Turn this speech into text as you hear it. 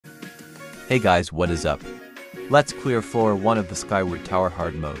Hey guys, what is up? Let's clear floor 1 of the Skyward Tower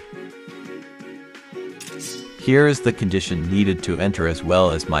hard mode. Here is the condition needed to enter as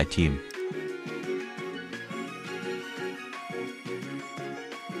well as my team.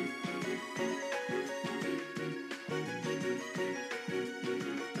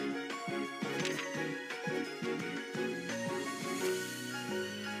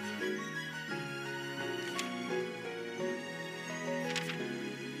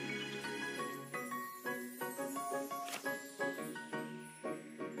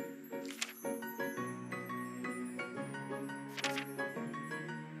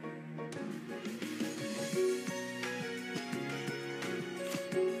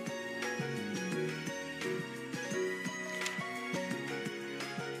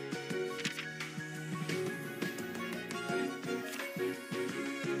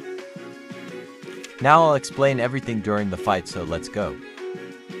 Now I'll explain everything during the fight, so let's go.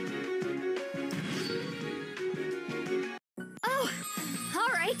 Oh, all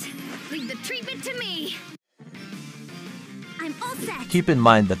right. Leave the treatment to me. I'm all set. Keep in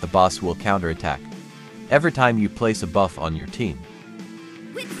mind that the boss will counterattack every time you place a buff on your team.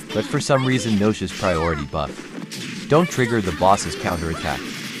 But for some reason, Nosha's priority buff don't trigger the boss's counterattack.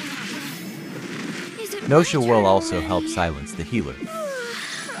 Nosha will also help silence the healer.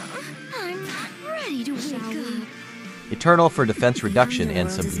 Eternal for defense reduction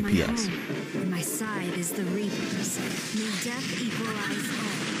and some DPS. My side is the Reapers. May death equalize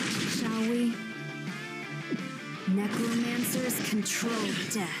all, shall we? Necromancers control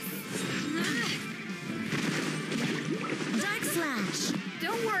death. Dark Slash!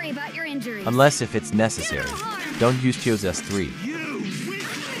 Don't worry about your injuries. Unless if it's necessary. Don't use Chio's S3.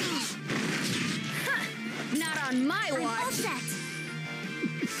 Not on my watch. I'm all set.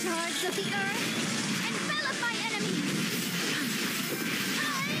 Shards of the earth, envelop my enemy.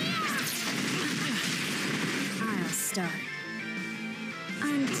 I'll start.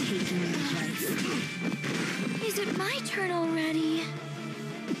 I'm taking your life. Is it my turn already?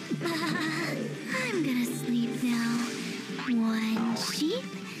 I'm gonna sleep now. 1 sheep,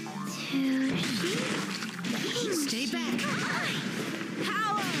 2 sheep. Stay back.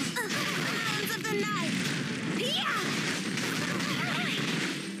 Howl! Hands of the night.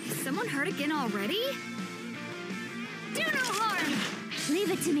 Is someone hurt again already? Do no harm.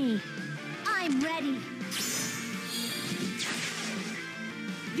 Leave it to me. I'm ready.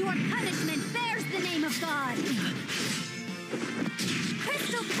 Your punishment bears the name of God.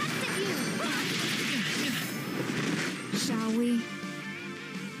 Crystal cuts at you. Shall we?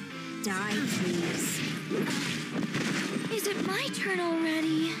 Die, please. Is it my turn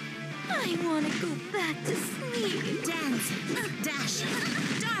already? I want to go back to sleep. Dance, dash,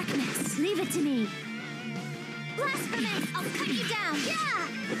 darkness. Leave it to me. Blasphemous! I'll cut you down. Yeah.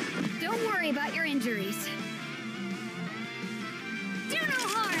 Don't worry about your injuries. Do no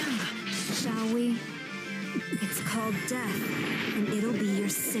harm. Shall we? It's called death, and it'll be your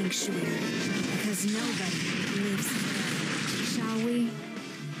sanctuary, because nobody lives forever. Shall we?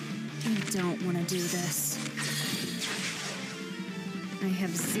 I don't want to do this. I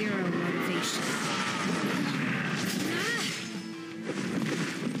have 0 motivation.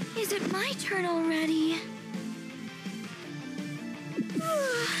 Is it my turn already?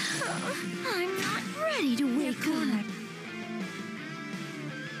 I'm not ready to wake up.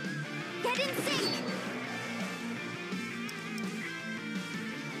 Get in sync!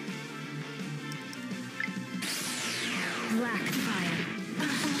 Black fire.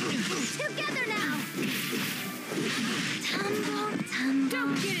 Together now! Tumble, tumble.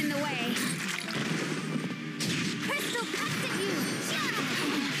 Don't get in the way! Crystal cuts at you!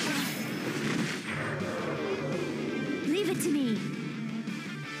 Leave it to me.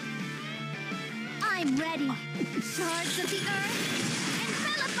 I'm ready. Shards of the earth,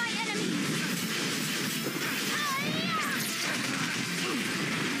 envelop my enemy.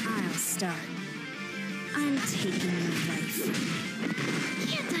 I'll start. I'm taking your life.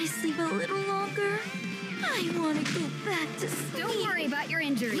 Can't I sleep a little longer? I want to go back to sleep. Don't worry about your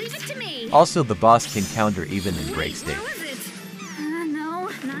injuries. Leave it to me. Also, the boss can counter even in break state. Where was it? No,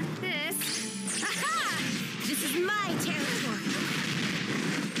 not this. Aha! This is my territory.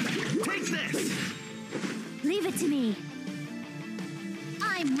 Take this! Leave it to me.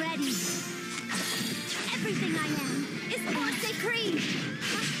 I'm ready. Everything I am is Force Creed.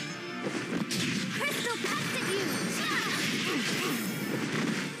 Crystal cuts at you.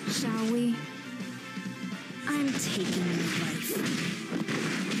 Shall we? I'm taking your life.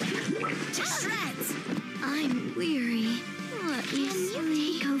 To shreds! I'm weary. Let me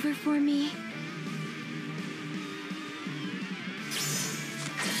sleep. Take over for me.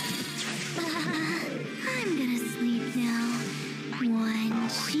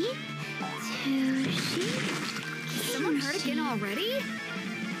 already?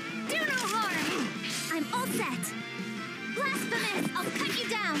 Do no harm! I'm all set! Blasphemous! I'll cut you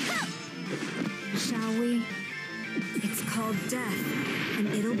down! Shall we? It's called death, and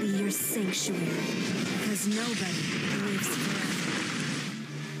it'll be your sanctuary, because nobody lives forever.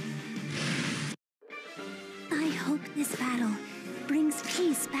 I hope this battle brings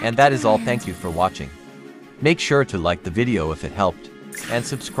peace back. And that to is the all. land. Thank you for watching. Make sure to like the video if it helped, and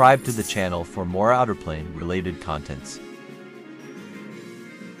subscribe to the channel for more Outerplane related contents.